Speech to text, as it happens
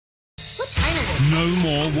No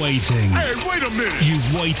more waiting. Hey, wait a minute!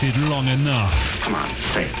 You've waited long enough. Come on,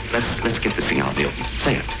 say it. Let's get this thing out of the open.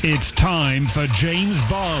 Say it. It's time for James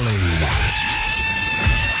Barley.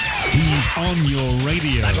 He's on your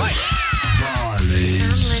radio. That's right. Barley's I'm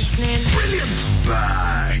listening. Brilliant!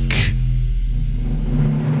 back.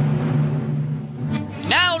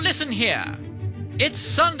 Now listen here. It's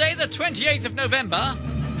Sunday the 28th of November.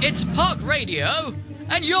 It's Parkradio,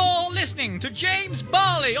 and you're listening to James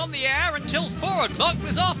Barley on the air until 4 o'clock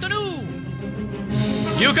this afternoon.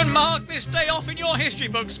 You can mark this day off in your history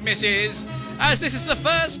books, missus, as this is the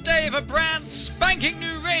first day of a brand spanking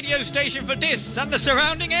new radio station for this and the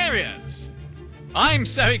surrounding areas. I'm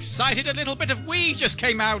so excited a little bit of wee just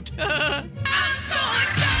came out. I'm so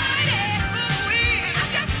excited. I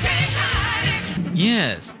just can't hide it.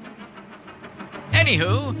 Yes.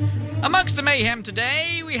 Anywho, amongst the mayhem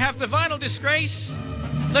today, we have the vinyl disgrace,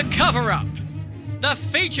 the cover-up, the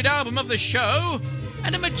featured album of the show,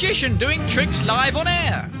 and a magician doing tricks live on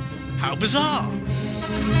air. How bizarre.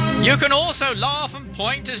 You can also laugh and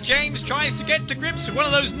point as James tries to get to grips with one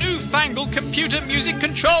of those newfangled computer music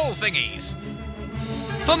control thingies.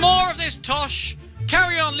 For more of this tosh,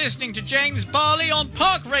 carry on listening to James Barley on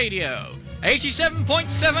Parkradio, 87.7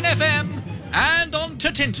 FM, and on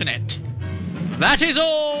Tinternet. That is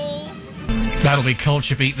all. That'll be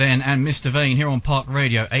Culture Beat then, and Mr. Vane here on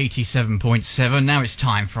Parkradio 87.7. Now it's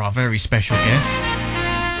time for our very special guest.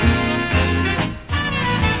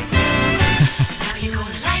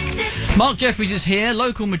 Mark Jeffries is here,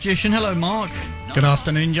 local magician. Hello, Mark. Good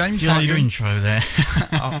afternoon, James. Do you like your intro there?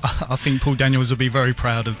 I think Paul Daniels will be very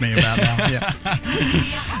proud of me about that.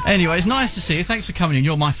 Yeah. Anyway, it's nice to see you. Thanks for coming in.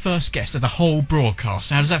 You're my first guest of the whole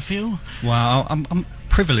broadcast. How does that feel? Wow, I'm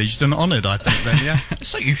privileged and honoured, I think, then, yeah.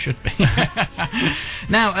 So you should be.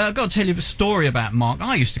 Now, I've got to tell you a story about Mark.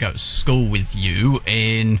 I used to go to school with you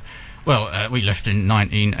in... Well, we left in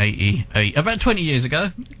 1988, about 20 years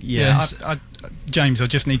ago. Yeah, Yes. James, I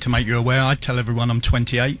just need to make you aware, I tell everyone I'm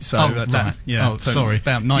 28, so... Right. Yeah, so sorry.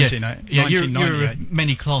 About Yeah, you're 1998.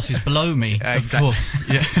 many classes below me, of Exactly. course.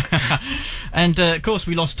 Yeah. And, of course,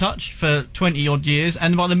 we lost touch for 20-odd years,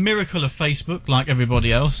 and by the miracle of Facebook, like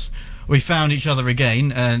everybody else, we found each other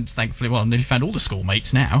again, and thankfully, well, nearly found all the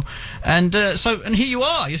schoolmates now. And and here you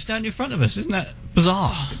are, you're standing in front of us. Isn't that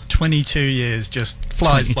bizarre? 22 years just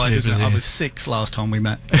flies by, 22 doesn't it? I years. was 6 last time we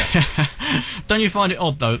met. Yeah. Don't you find it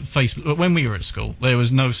odd, though, Facebook, when we were at school, there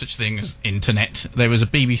was no such thing as internet. There was a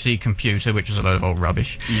BBC computer, which was a load of old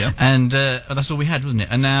rubbish. Yeah. And that's all we had, wasn't it?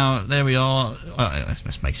 And now, there we are.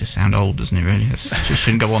 That makes us sound old, doesn't it, really? Just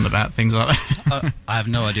shouldn't go on about things like that. I have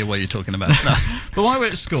no idea what you're talking about. No. But while we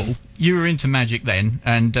were at school, you were into magic then,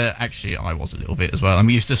 and actually I was a little bit as well. And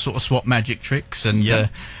we used to sort of swap magic tricks, and Yeah.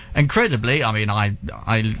 incredibly, I mean, I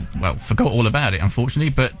forgot all about it, unfortunately,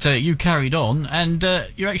 but you carried on, and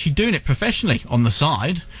you're actually doing it professionally on the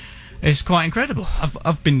side. It's quite incredible.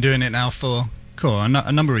 I've been doing it now for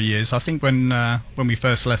a number of years. I think when we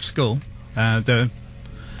first left school, I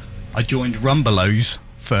joined Rumbelows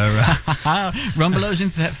for... Rumbelows in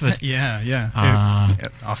Thetford. Yeah. Ah.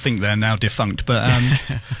 I think they're now defunct, but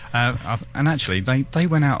and actually they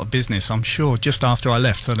went out of business, I'm sure, just after I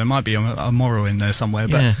left. So there might be a moral in there somewhere.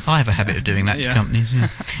 But Yeah, I have a habit of doing that to Yeah. companies. Yeah.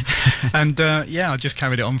 and I just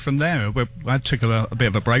carried it on from there. I took a bit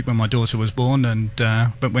of a break when my daughter was born, and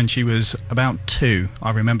but when she was about 2,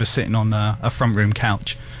 I remember sitting on a front room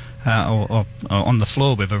couch or on the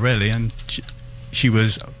floor with her, really, and she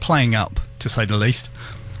was playing up, to say the least.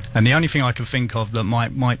 And the only thing I could think of that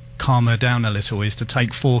might calm her down a little is to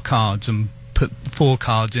take 4 cards and put 4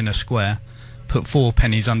 cards in a square, put 4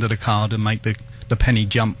 pennies under the card, and make the penny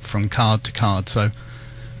jump from card to card. So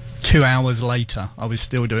 2 hours later, I was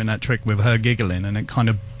still doing that trick with her giggling, and it kind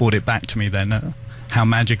of brought it back to me then, how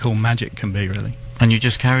magical magic can be, really. And you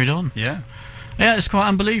just carried on. Yeah. Yeah, it's quite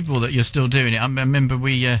unbelievable that you're still doing it. I remember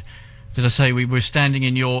we were standing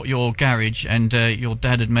in your garage, and your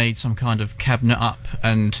dad had made some kind of cabinet up,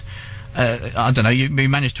 and I don't know, we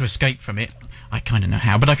managed to escape from it. I kind of know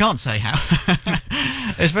how, but I can't say how.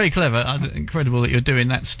 It's very clever. Incredible that you're doing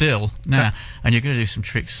that still now, and you're going to do some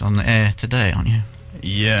tricks on the air today, aren't you?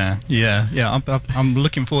 Yeah. I'm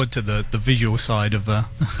looking forward to the visual side of radio.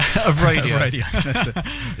 of radio. That's it.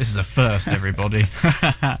 This is a first, everybody.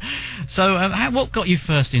 So, what got you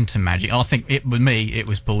first into magic? I think with me, it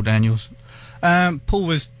was Paul Daniels. Paul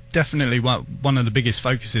was definitely one of the biggest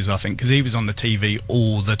focuses, I think, because he was on the TV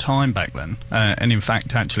all the time back then. And in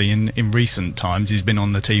fact, actually, in recent times, he's been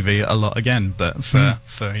on the TV a lot again, but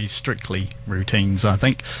for his Strictly routines, I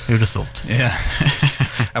think. Who'd have thought? Yeah.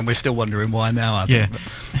 And we're still wondering why now, I think.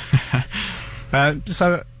 Yeah.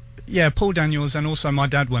 So, Yeah, Paul Daniels, and also my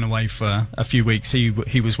dad went away for a few weeks. He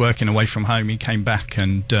was working away from home. He came back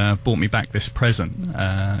and brought me back this present.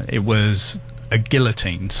 It was a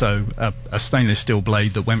guillotine, so a stainless steel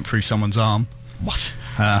blade that went through someone's arm. What?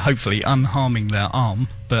 Hopefully unharming their arm,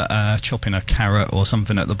 but chopping a carrot or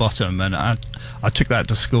something at the bottom. And I took that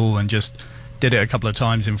to school and just did it a couple of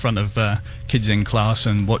times in front of kids in class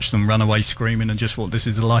and watched them run away screaming, and just thought, this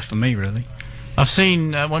is the life for me, really. I've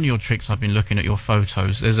seen one of your tricks. I've been looking at your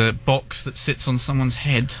photos. There's a box that sits on someone's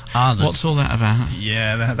head. What's all that about?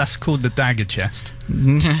 Yeah, that's called the dagger chest.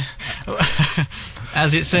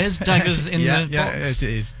 As it says, daggers in the box. Yeah, it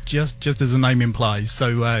is. Just as the name implies.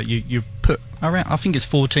 So you put around, I think it's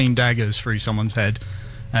 14 daggers through someone's head,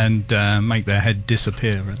 and make their head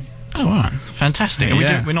disappear, really. Oh, all right. Fantastic.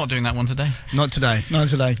 Yeah. We're not doing that one today. Not today.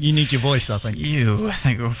 You need your voice, I think.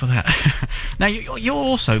 Thank God for that. Now, you've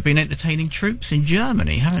also been entertaining troops in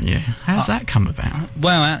Germany, haven't you? How's that come about?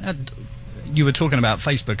 Well, you were talking about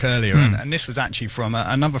Facebook earlier, and this was actually from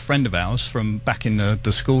another friend of ours from back in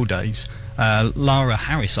the school days. Lara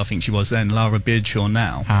Harris, I think she was then, Lara Beardshaw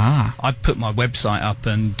now. I put my website up,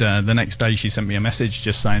 and the next day she sent me a message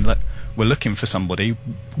just saying, look, we're looking for somebody.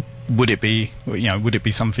 Would it be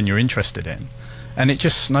something you're interested in? And it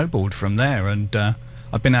just snowballed from there, and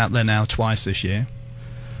I've been out there now twice this year,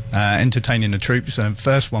 entertaining the troops. The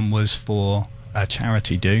first one was for a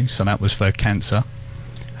charity do, so that was for cancer,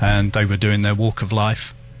 and they were doing their walk of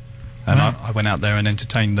life, and I went out there and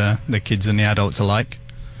entertained the kids and the adults alike.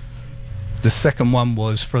 The second one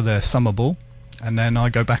was for their summer ball, and then I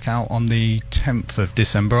go back out on the 10th of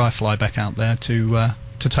December. I fly back out there to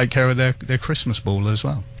take care of their Christmas ball as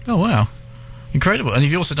well. Oh, wow. Incredible. And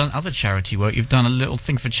you've also done other charity work. You've done a little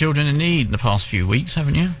thing for children in need in the past few weeks,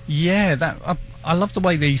 haven't you? Yeah, I love the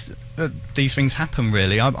way these things happen,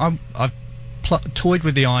 really. I've toyed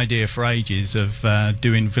with the idea for ages of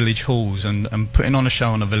doing village halls and putting on a show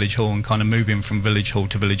on a village hall and kind of moving from village hall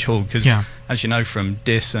to village hall, because as you know, from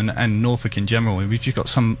Diss and Norfolk in general, we've just got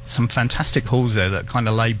some fantastic halls there that kind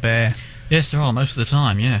of lay bare. Yes, there are most of the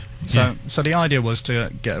time, yeah. So the idea was to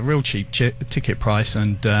get a real cheap ticket price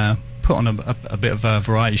and put on a bit of a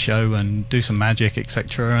variety show and do some magic,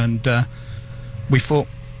 etc. And we thought,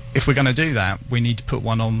 if we're going to do that, we need to put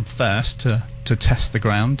one on first to test the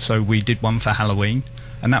ground. So we did one for Halloween,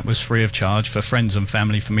 and that was free of charge for friends and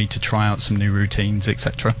family, for me to try out some new routines,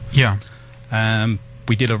 etc. Yeah.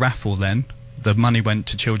 We did a raffle then. The money went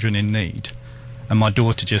to children in need. And my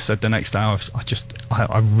daughter just said the next day, I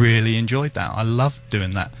really enjoyed that. I loved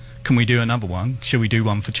doing that. Can we do another one? Should we do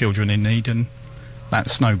one for children in need? And that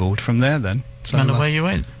snowballed from there then. So, and away you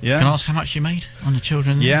went. Yeah. Can I ask how much you made on the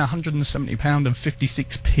children? Yeah, £170 and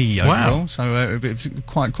 56p overall. Wow. So it was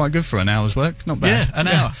quite good for an hour's work. Not bad. Yeah, an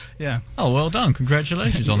hour. Yeah. Oh, well done.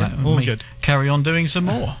 Congratulations on that. All good. Carry on doing some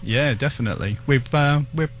more. Yeah, definitely. We're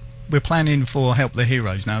planning for Help the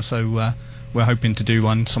Heroes now, so we're hoping to do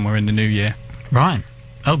one somewhere in the new year. Right.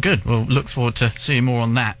 Oh, good. We'll look forward to seeing more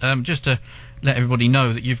on that. Just to let everybody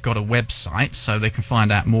know that you've got a website, so they can find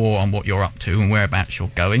out more on what you're up to and whereabouts you're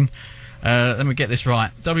going. Let me get this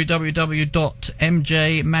right.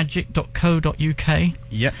 www.mjmagic.co.uk.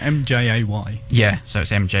 Yeah, MJAY. Yeah, so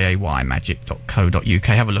it's mjaymagic.co.uk.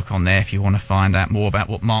 Have a look on there if you want to find out more about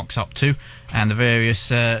what Mark's up to and the various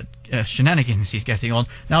shenanigans he's getting on.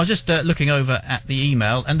 Now, I was just looking over at the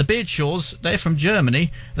email, and the Beardshaws, they're from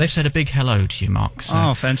Germany. They've said a big hello to you, Mark. So,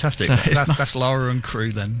 oh, fantastic. So that's Laura and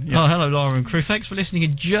crew then. Yeah. Oh, hello, Laura and crew. Thanks for listening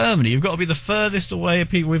in Germany. You've got to be the furthest away of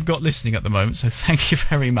people we've got listening at the moment, so thank you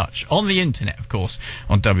very much. On the internet, of course,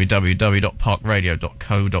 on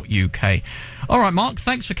www.parkradio.co.uk. All right, Mark,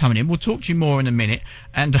 thanks for coming in. We'll talk to you more in a minute,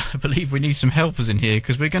 and I believe we need some helpers in here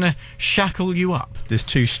because we're going to shackle you up. There's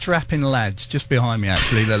two strapping lads just behind me,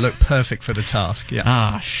 actually, that look perfect for the task.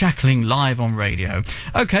 Yeah. Shackling live on radio.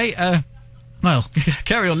 Okay, well,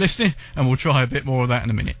 carry on listening, and we'll try a bit more of that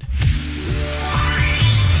in a minute.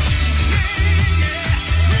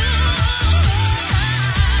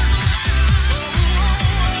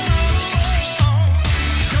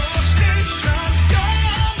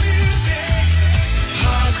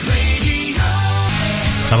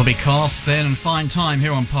 That'll be Cast then, and Fine Time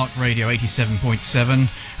here on Park Radio 87.7.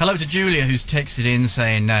 Hello to Julia, who's texted in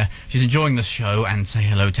saying she's enjoying the show, and say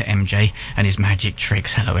hello to MJ and his magic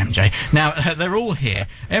tricks. Hello, MJ. Now, they're all here.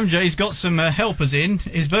 MJ's got some helpers in,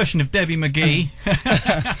 his version of Debbie McGee.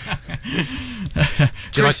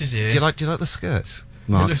 Chris is here. Do you like the skirts,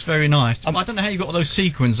 It Mark? looks very nice. I don't know how you got all those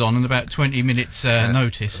sequins on in about 20 minutes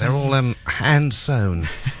notice. They're all hand sewn.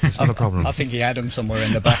 It's not a problem. I think he had them somewhere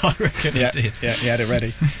in the back. I reckon he did. Yeah, he had it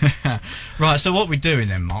ready. Right, so what are we doing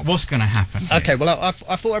then, Mark? What's going to happen here? Okay, well, I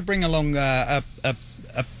thought I'd bring along a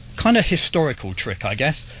kind of historical trick, I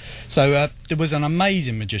guess. So there was an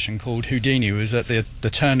amazing magician called Houdini who was at the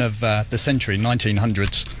turn of the century,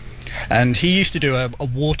 1900s, and he used to do a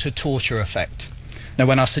water torture effect. Now,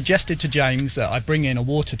 when I suggested to James that I bring in a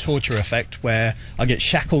water torture effect where I get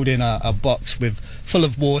shackled in a box full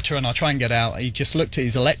of water and I try and get out, he just looked at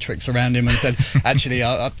his electrics around him and said, actually,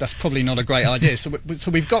 that's probably not a great idea. So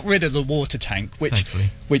we've got rid of the water tank,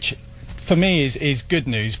 which for me is good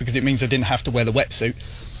news because it means I didn't have to wear the wetsuit.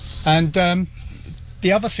 And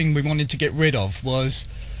the other thing we wanted to get rid of was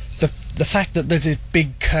the fact that there's this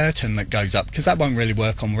big curtain that goes up, because that won't really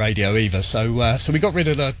work on radio either. So we got rid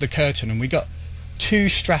of the curtain, and we got two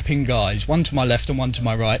strapping guys, one to my left and one to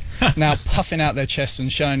my right, now puffing out their chests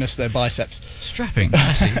and showing us their biceps. Strapping,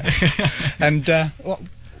 I see. And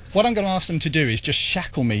what I'm going to ask them to do is just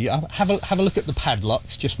shackle me. Have a look at the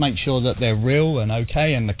padlocks, just make sure that they're real and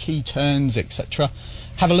okay, and the key turns, etc.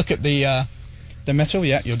 Have a look at the metal.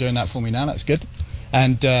 Yeah, you're doing that for me now. That's good.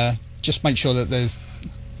 And just make sure that there's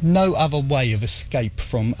no other way of escape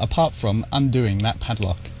apart from undoing that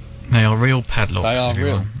padlock. They are real padlocks. They are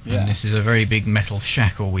everyone. real, yeah. And this is a very big metal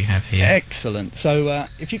shackle we have here. Excellent. So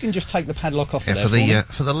if you can just take the padlock off there for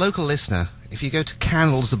the local listener, if you go to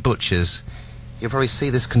Candles the Butcher's, you'll probably see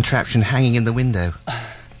this contraption hanging in the window.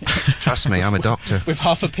 Trust me, I'm a doctor. With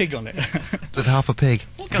half a pig on it. With half a pig.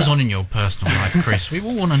 What goes on in your personal life, Chris? We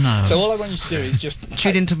all want to know. So all I want you to do is just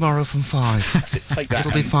tune in tomorrow from 5. That's it, take that.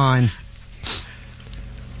 It'll be fine.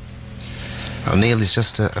 Oh, Neil is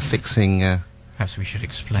just affixing. Perhaps we should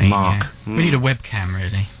explain. Mark. Yeah. We need a webcam,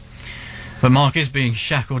 really. But Mark is being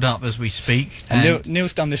shackled up as we speak. And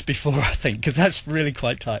Neil's done this before, I think, because that's really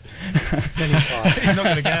quite tight. Many times. He's not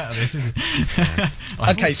going to get out of this, is he?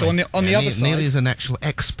 Okay, so on the other side, Neil is an actual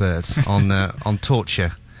expert on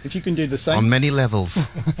torture. If you can do the same. On many levels.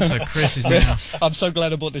 So Chris is now... I'm so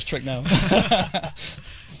glad I bought this trick now.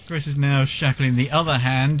 Chris is now shackling the other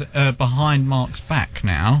hand behind Mark's back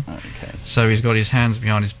now. Okay. So he's got his hands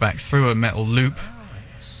behind his back through a metal loop.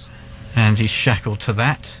 And he's shackled to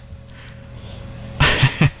that.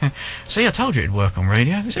 See, I told you it'd work on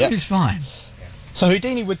radio. It's fine. So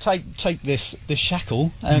Houdini would take this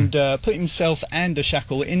shackle and put himself and a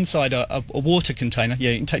shackle inside a water container.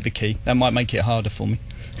 Yeah, you can take the key. That might make it harder for me.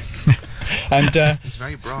 And he's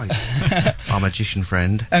very bright, our magician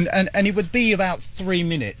friend. And it would be about 3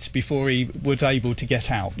 minutes before he was able to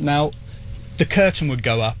get out. Now, the curtain would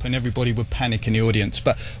go up and everybody would panic in the audience.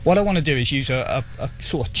 But what I want to do is use a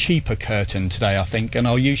sort of cheaper curtain today, I think, and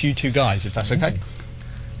I'll use you two guys, if that's okay.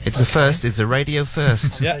 It's a first. It's a radio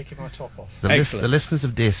first. Yeah. Taking my top off. The listeners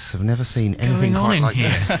of Dis have never seen anything Going on quite in like here?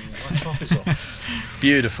 this. My top is off.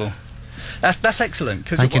 Beautiful. That's excellent.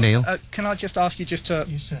 Thank you, Neil. Can I just ask you just to,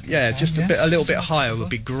 certainly just a little bit higher would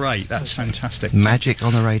be great. That's fantastic. Magic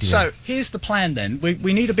on the radio. So here's the plan then.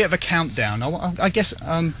 We need a bit of a countdown. I guess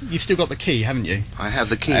you've still got the key, haven't you? I have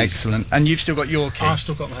the key. Excellent. And you've still got your key. I've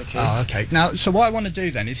still got my key. Oh, okay. Now, so what I want to do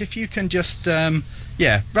then is if you can just,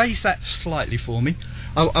 raise that slightly for me.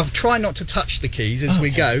 I'll try not to touch the keys as we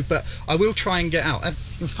go, but I will try and get out. In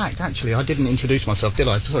fact, actually, I didn't introduce myself, did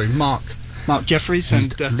I? Sorry, Mark Jeffries.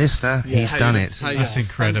 Listener, he's done it. That's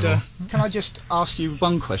incredible. And, can I just ask you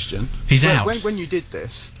one question? He's out. When you did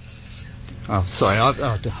this... Oh, sorry,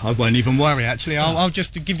 I won't even worry, actually. I'll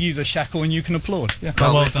just give you the shackle and you can applaud. Yeah.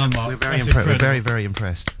 Well done, Mark. We're very That's impressed. We're incredible. very, very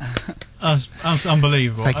impressed. That's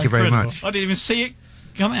unbelievable. Thank you very Incredible. much. I didn't even see it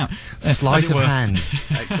come out. Sleight As it of were. hand.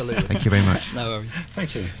 Absolutely. Thank you very much. No worries.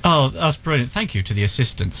 Thank you. Oh, that's brilliant. Thank you to the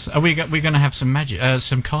assistants. Are we're going to have some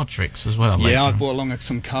some card tricks as well later Yeah, I've on? brought along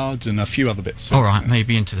some cards and a few other bits. All right,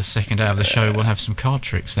 maybe into the second hour of the show we'll have some card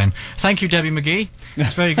tricks then. Thank you, Debbie McGee.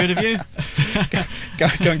 It's very good of you.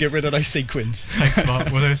 Go and get rid of those sequins. Thanks,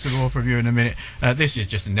 Mark. We'll hear some more from you in a minute. This is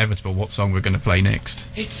just inevitable what song we're going to play next.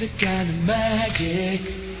 It's a kind of magic.